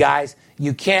believe me, guys,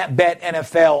 you can't bet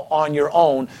NFL on your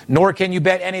own, nor can you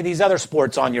bet any of these other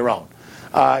sports on your own.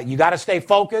 You got to stay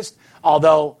focused,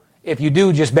 although if you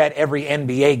do just bet every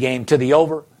NBA game to the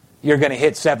over, you're going to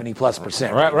hit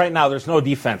 70+%. Right now, there's no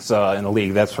defense in the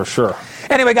league, that's for sure.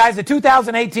 Anyway, guys, the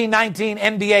 2018-19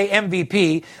 NBA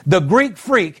MVP, the Greek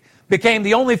Freak, became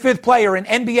the only fifth player in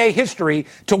NBA history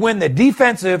to win the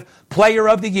Defensive Player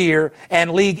of the Year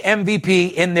and League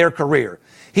MVP in their career.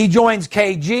 He joins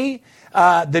KG,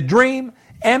 the Dream,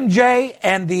 MJ,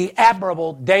 and the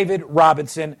admirable David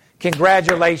Robinson.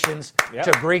 Congratulations to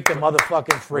Greek the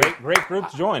motherfucking Freak. Great group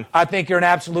to join. I think you're an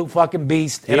absolute fucking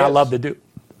beast, and I love to do.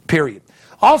 Period.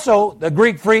 Also, the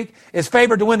Greek Freak is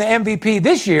favored to win the MVP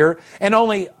this year, and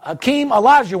only Hakeem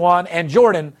Olajuwon and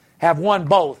Jordan have won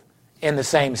both in the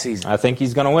same season. I think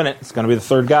he's going to win it. It's going to be the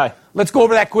third guy. Let's go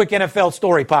over that quick NFL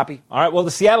story, Poppy. All right, well, the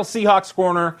Seattle Seahawks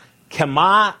corner,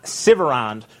 Kemah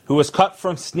Siverand, who was cut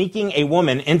from sneaking a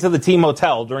woman into the team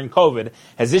hotel during COVID,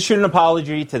 has issued an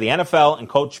apology to the NFL and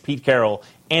Coach Pete Carroll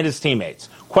and his teammates.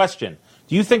 Question,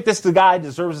 do you think this guy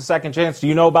deserves a second chance? Do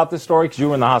you know about this story because you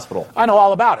were in the hospital? I know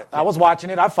all about it. I was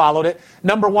watching it. I followed it.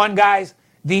 Number one, guys,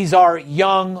 these are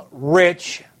young,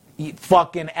 rich,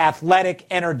 fucking athletic,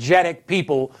 energetic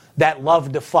people that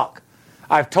love to fuck.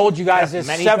 I've told you guys this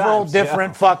several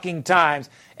different fucking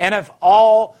times. And if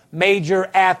all major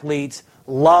athletes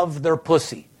love their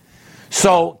pussy.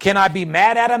 So can I be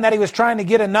mad at him that he was trying to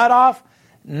get a nut off?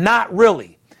 Not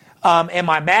really. Am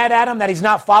I mad at him that he's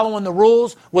not following the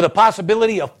rules with a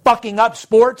possibility of fucking up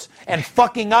sports and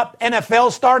fucking up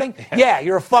NFL starting? Yeah,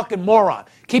 you're a fucking moron.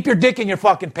 Keep your dick in your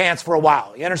fucking pants for a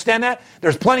while. You understand that?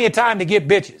 There's plenty of time to get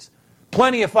bitches.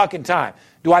 Plenty of fucking time.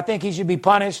 Do I think he should be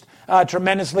punished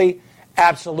tremendously?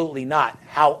 Absolutely not.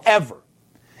 However,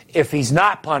 if he's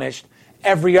not punished,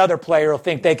 every other player will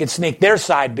think they could sneak their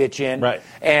side bitch in, right,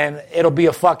 and it'll be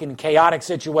a fucking chaotic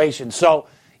situation. So,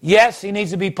 yes, he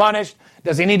needs to be punished.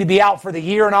 Does he need to be out for the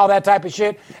year and all that type of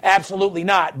shit? Absolutely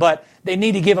not. But they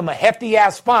need to give him a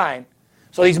hefty-ass fine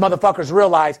so these motherfuckers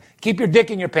realize, keep your dick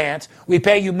in your pants. We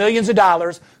pay you millions of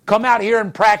dollars. Come out here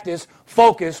and practice,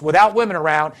 focus, without women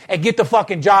around, and get the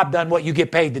fucking job done what you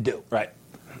get paid to do. Right.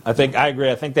 I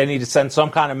agree. I think they need to send some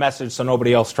kind of message so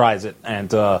nobody else tries it. And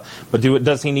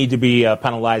does he need to be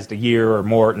penalized a year or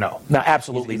more? No. No,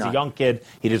 absolutely not. He's a young kid.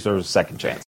 He deserves a second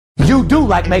chance. You do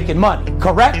like making money,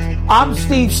 correct? I'm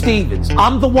Steve Stevens.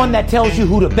 I'm the one that tells you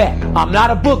who to bet. I'm not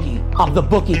a bookie. I'm the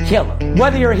bookie killer.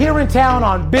 Whether you're here in town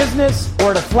on business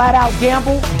or to flat out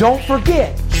gamble, don't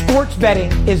forget, sports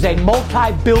betting is a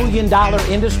multi-billion-dollar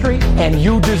industry and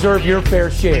you deserve your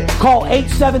fair share. Call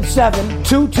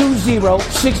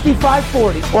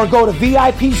 877-220-6540 or go to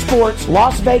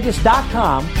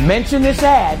VIPSportsLasVegas.com, mention this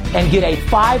ad, and get a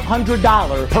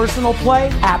 $500 personal play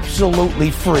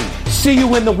absolutely free. See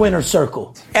you in the winner's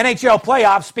circle. NHL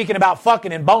playoffs, speaking about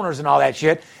fucking and boners and all that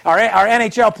shit, our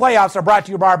NHL playoffs are brought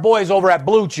to you by our boys over at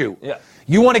Blue Chew. Yeah.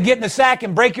 You want to get in the sack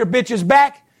and break your bitch's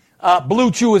back? Blue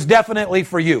Chew is definitely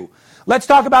for you. Let's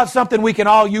talk about something we can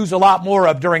all use a lot more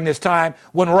of during this time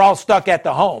when we're all stuck at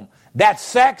the home. That's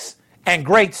sex and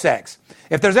great sex.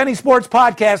 If there's any sports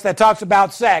podcast that talks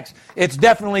about sex, it's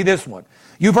definitely this one.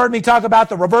 You've heard me talk about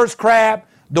the reverse crab,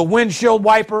 the windshield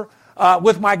wiper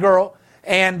with my girl,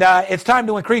 and it's time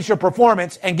to increase your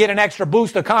performance and get an extra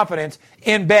boost of confidence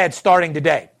in bed starting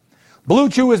today. Blue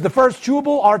Chew is the first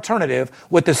chewable alternative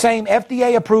with the same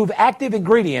FDA-approved active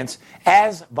ingredients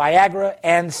as Viagra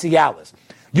and Cialis.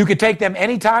 You can take them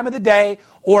any time of the day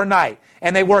or night,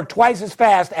 and they work twice as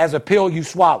fast as a pill you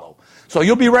swallow. So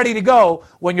you'll be ready to go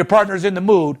when your partner's in the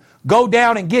mood. Go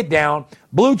down and get down.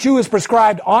 Blue Chew is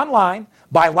prescribed online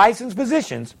by licensed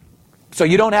physicians, so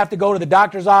you don't have to go to the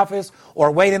doctor's office or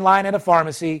wait in line at a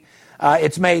pharmacy.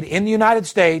 It's made in the United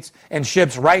States and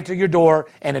ships right to your door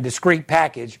in a discreet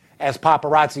package as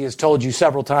paparazzi has told you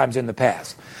several times in the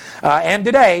past. And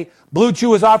today, Blue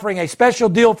Chew is offering a special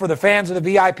deal for the fans of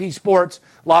the VIP Sports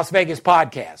Las Vegas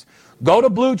podcast. Go to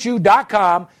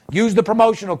BlueChew.com, use the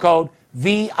promotional code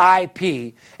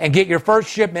VIP, and get your first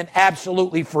shipment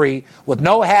absolutely free with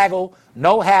no haggle,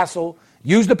 no hassle.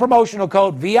 Use the promotional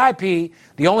code VIP.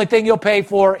 The only thing you'll pay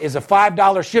for is a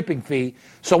 $5 shipping fee.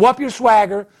 So up your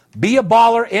swagger, be a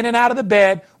baller in and out of the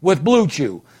bed with Blue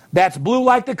Chew. That's blue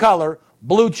like the color,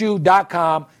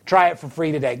 BlueChew.com. Try it for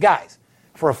free today. Guys,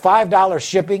 for a $5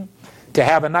 shipping, to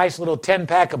have a nice little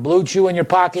 10-pack of Blue Chew in your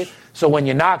pocket, so when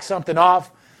you knock something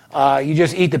off, you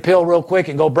just eat the pill real quick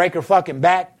and go break her fucking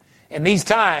back. In these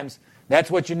times,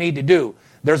 that's what you need to do.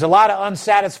 There's a lot of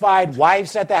unsatisfied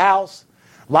wives at the house,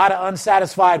 a lot of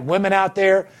unsatisfied women out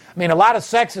there. I mean, a lot of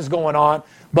sex is going on,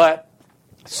 but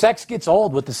sex gets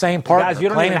old with the same partner. Guys, you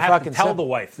don't even have to tell the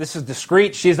wife. This is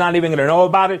discreet. She's not even going to know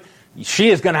about it. She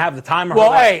is going to have the time of her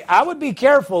life. Well, hey, I would be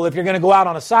careful if you're going to go out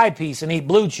on a side piece and eat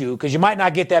Blue Chew, because you might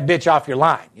not get that bitch off your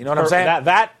line. You know what I'm saying?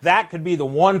 That could be the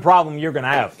one problem you're going to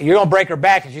have. You're going to break her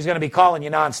back, and she's going to be calling you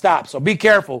nonstop. So be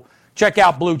careful. Check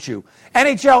out Blue Chew.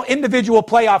 NHL individual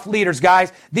playoff leaders,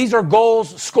 guys. These are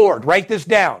goals scored. Write this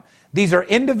down. These are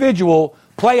individual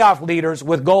playoff leaders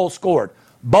with goals scored.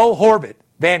 Bo Horvat,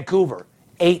 Vancouver,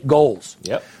 8 goals.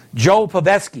 Yep. Joe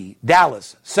Pavelski,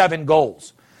 Dallas, 7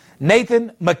 goals.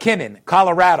 Nathan McKinnon,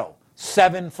 Colorado,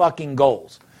 7 fucking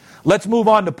goals. Let's move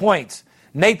on to points.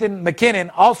 Nathan McKinnon,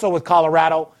 also with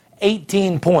Colorado,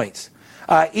 18 points.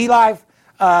 Eli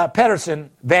Pettersson,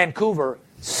 Vancouver,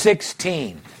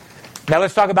 16. Now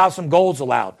let's talk about some goals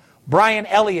allowed. Brian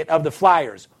Elliott of the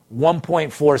Flyers,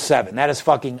 1.47. That is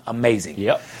fucking amazing.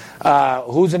 Yep.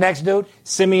 Who's the next dude?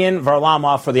 Simeon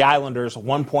Varlamov for the Islanders,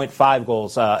 1.5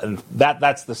 goals. And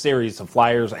that's the series of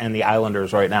Flyers and the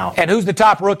Islanders right now. And who's the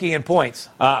top rookie in points?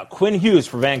 Quinn Hughes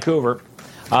for Vancouver.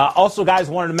 Also, guys,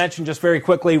 wanted to mention just very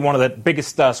quickly, one of the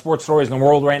biggest sports stories in the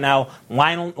world right now,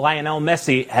 Lionel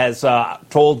Messi has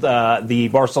told the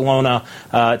Barcelona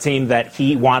team that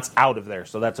he wants out of there.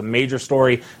 So that's a major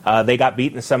story. They got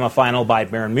beat in the semifinal by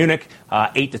Bayern Munich,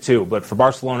 8-2. But for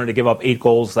Barcelona to give up 8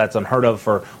 goals, that's unheard of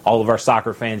for all of our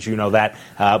soccer fans. You know that.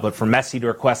 But for Messi to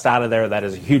request out of there, that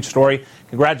is a huge story.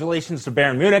 Congratulations to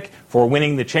Bayern Munich for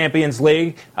winning the Champions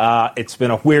League. It's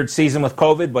been a weird season with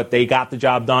COVID, but they got the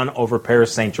job done over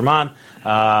Paris Saint-Germain.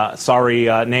 Sorry,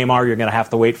 Neymar, you're going to have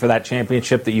to wait for that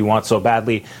championship that you want so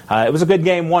badly. It was a good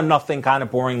game, 1-0, kind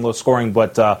of boring, low scoring,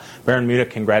 but Bayern Munich,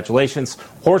 congratulations.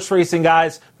 Horse racing,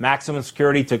 guys, Maximum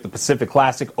Security took the Pacific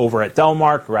Classic over at Del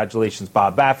Mar. Congratulations,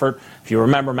 Bob Baffert. If you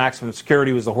remember, Maximum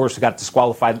Security was the horse who got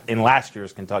disqualified in last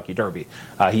year's Kentucky Derby.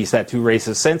 He's had 2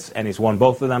 races since, and he's won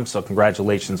both of them, so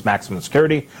congratulations, Maximum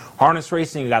Security. Harness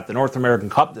racing, you got the North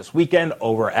American Cup this weekend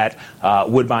over at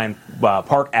Woodbine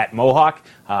Park at Mohawk.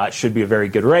 It should be a very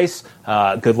good race.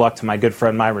 Good luck to my good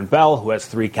friend Myron Bell, who has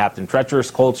 3 Captain Treacherous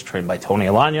colts trained by Tony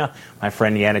Alagna. My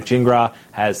friend Yannick Gingras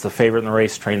has the favorite in the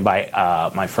race trained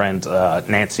by my friend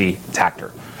Nancy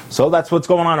Tactor. So that's what's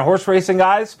going on in horse racing,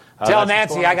 guys. Tell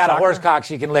Nancy I got a horse cock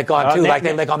she can lick on, too, like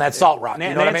they lick on that salt rock.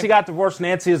 You know Nancy got divorced.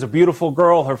 Nancy is a beautiful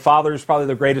girl. Her father is probably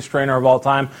the greatest trainer of all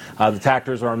time. The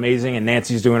Tactors are amazing, and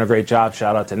Nancy's doing a great job.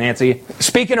 Shout out to Nancy.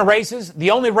 Speaking of races,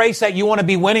 the only race that you want to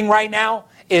be winning right now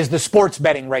is the sports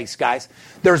betting race, guys.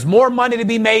 There's more money to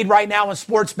be made right now in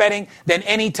sports betting than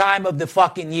any time of the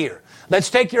fucking year. Let's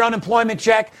take your unemployment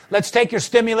check. Let's take your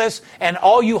stimulus. And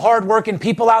all you hard-working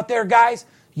people out there, guys,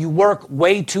 you work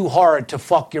way too hard to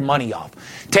fuck your money off.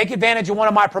 Take advantage of one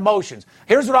of my promotions.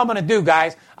 Here's what I'm going to do,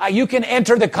 guys. You can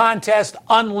enter the contest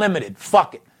unlimited.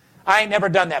 Fuck it. I ain't never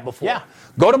done that before. Yeah.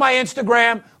 Go to my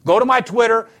Instagram, go to my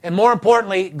Twitter, and more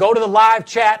importantly, go to the live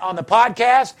chat on the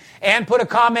podcast and put a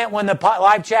comment when the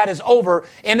live chat is over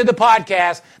into the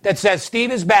podcast that says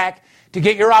Steve is back to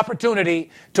get your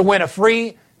opportunity to win a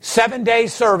free 7-day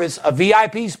service of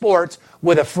VIP Sports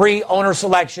with a free owner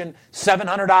selection,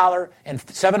 $700 and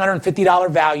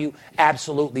 $750 value,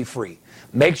 absolutely free.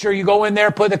 Make sure you go in there,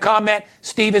 put the comment,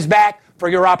 Steve is back, for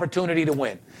your opportunity to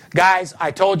win. Guys, I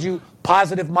told you,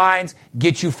 positive minds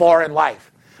get you far in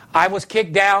life. I was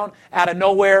kicked down out of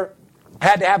nowhere,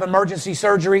 had to have emergency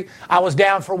surgery. I was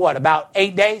down for what, about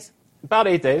 8 days? About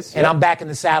 8 days. And I'm back in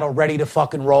the saddle, ready to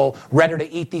fucking roll, ready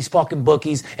to eat these fucking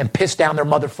bookies and piss down their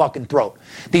motherfucking throat.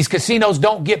 These casinos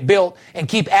don't get built and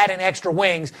keep adding extra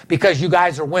wings because you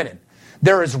guys are winning.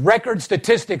 There is record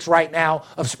statistics right now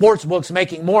of sports books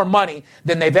making more money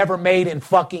than they've ever made in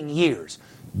fucking years.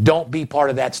 Don't be part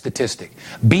of that statistic.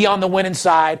 Be on the winning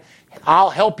side. I'll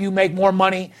help you make more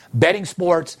money betting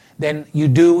sports than you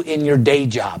do in your day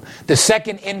job. The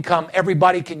second income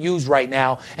everybody can use right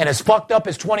now, and as fucked up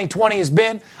as 2020 has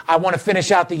been, I want to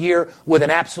finish out the year with an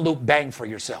absolute bang for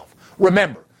yourself.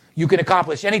 Remember, you can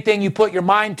accomplish anything you put your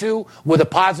mind to with a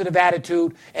positive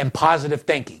attitude and positive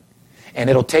thinking, and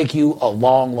it'll take you a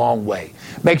long, long way.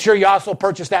 Make sure you also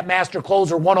purchase that Master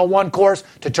Closer 101 course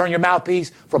to turn your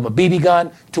mouthpiece from a BB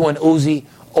gun to an Uzi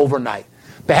overnight.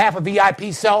 Behalf of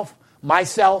VIP Self,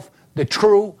 myself, the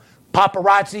True,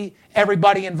 Paparazzi,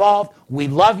 everybody involved, we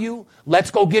love you. Let's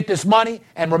go get this money.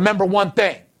 And remember one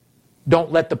thing.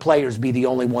 Don't let the players be the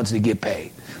only ones that get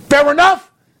paid. Fair enough?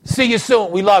 See you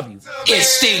soon. We love you. It's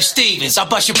Steve Stevens. I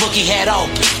bust your bookie head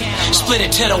open. Split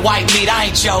it to the white meat. I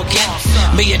ain't joking.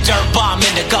 Me and Dirt Bomb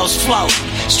in the ghost float.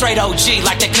 Straight OG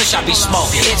like that kush I be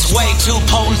smoking. It's way too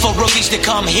potent for rookies to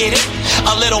come hit it.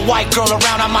 A little white girl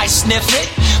around, I might sniff it.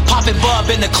 Poppin' bub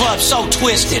in the club, so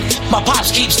twisted. My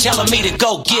pops keeps telling me to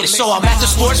go get it. So I'm at the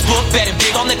sports book, betting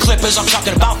big on the Clippers. I'm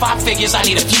talking about 5 figures. I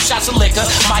need a few shots of liquor.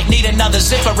 Might need another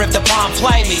zipper if the bomb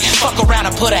play me. Fuck around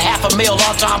and put $500,000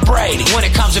 on Tom Brady. When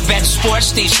it comes to betting sports,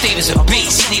 Steve Stevens a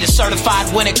beast. Need a certified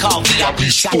winner called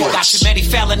VIP Sports. Got too many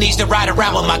felonies to ride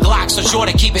around with my Glock. So sure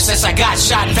to keep it since I got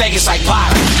shot in Vegas like Pop.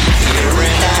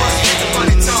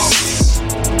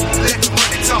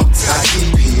 I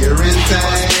keep hearing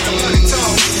things.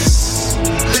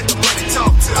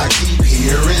 I keep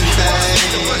hearing things.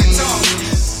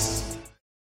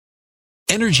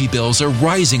 Energy bills are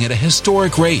rising at a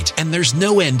historic rate, and there's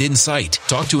no end in sight.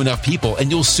 Talk to enough people, and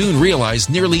you'll soon realize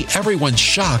nearly everyone's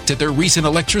shocked at their recent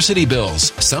electricity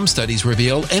bills. Some studies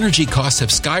reveal energy costs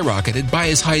have skyrocketed by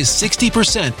as high as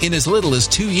 60% in as little as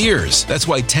 2 years. That's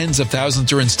why tens of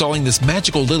thousands are installing this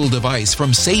magical little device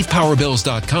from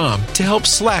SavePowerBills.com to help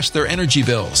slash their energy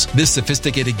bills. This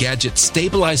sophisticated gadget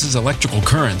stabilizes electrical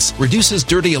currents, reduces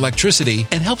dirty electricity,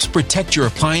 and helps protect your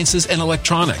appliances and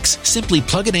electronics. Simply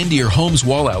plug it into your home's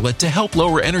wall outlet to help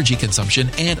lower energy consumption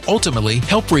and ultimately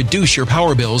help reduce your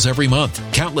power bills every month.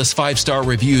 Countless 5-star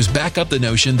reviews back up the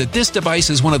notion that this device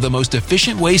is one of the most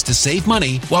efficient ways to save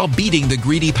money while beating the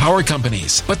greedy power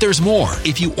companies. But there's more.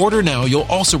 If you order now, you'll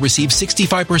also receive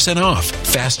 65% off,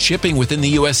 fast shipping within the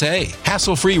USA,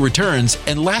 hassle-free returns,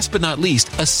 and last but not least,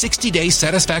 a 60-day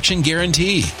satisfaction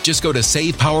guarantee. Just go to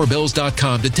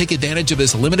SavePowerBills.com to take advantage of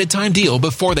this limited time deal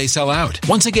before they sell out.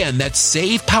 Once again, that's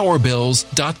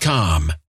SavePowerBills.com.